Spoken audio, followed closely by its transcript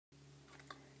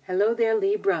Hello there,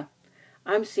 Libra.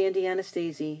 I'm Sandy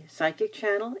Anastasi, psychic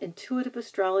channel, intuitive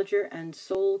astrologer, and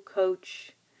soul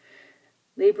coach.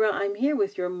 Libra, I'm here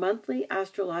with your monthly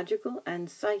astrological and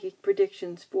psychic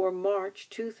predictions for March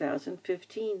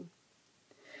 2015.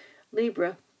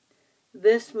 Libra,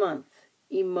 this month,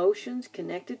 emotions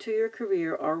connected to your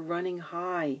career are running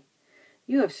high.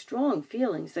 You have strong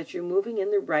feelings that you're moving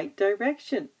in the right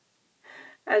direction.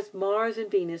 As Mars and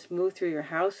Venus move through your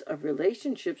house of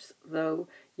relationships, though,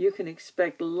 you can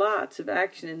expect lots of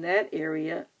action in that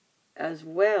area as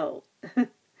well.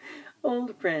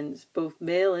 Old friends, both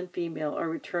male and female, are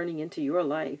returning into your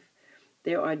life.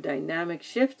 There are dynamic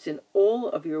shifts in all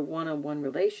of your one-on-one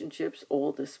relationships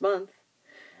all this month.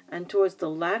 And towards the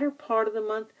latter part of the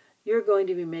month, you're going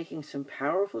to be making some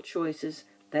powerful choices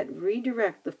that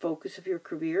redirect the focus of your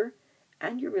career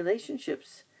and your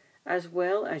relationships, as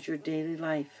well as your daily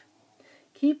life.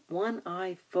 Keep one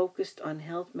eye focused on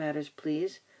health matters,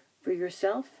 please, for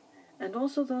yourself and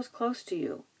also those close to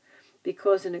you,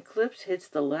 because an eclipse hits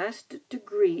the last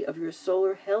degree of your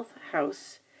solar health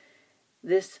house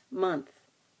this month.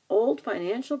 Old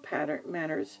financial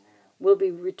matters will be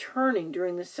returning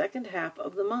during the second half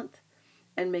of the month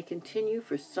and may continue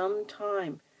for some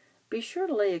time. Be sure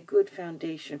to lay a good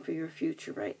foundation for your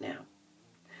future right now.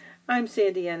 I'm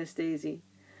Sandy Anastasi.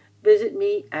 Visit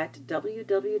me at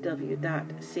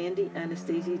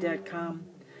www.sandyanastasi.com.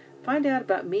 Find out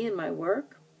about me and my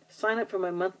work. Sign up for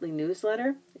my monthly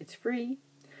newsletter. It's free.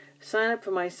 Sign up for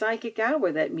my psychic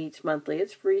hour that meets monthly.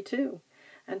 It's free too.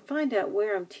 And find out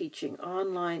where I'm teaching,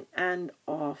 online and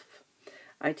off.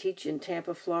 I teach in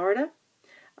Tampa, Florida.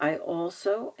 I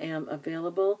also am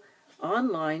available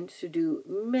online to do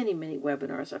many, many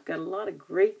webinars. I've got a lot of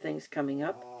great things coming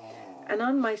up. And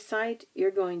on my site, you're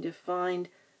going to find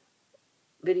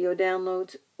video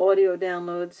downloads, audio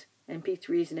downloads,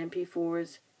 MP3s and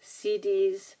MP4s,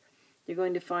 CDs. You're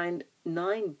going to find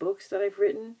 9 books that I've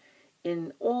written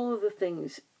in all of the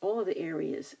things, all of the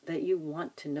areas that you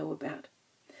want to know about.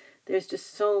 There's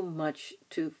just so much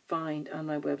to find on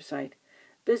my website.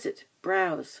 Visit,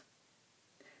 browse,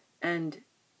 and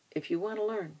if you want to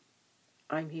learn,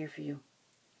 I'm here for you.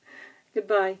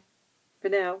 Goodbye for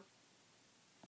now.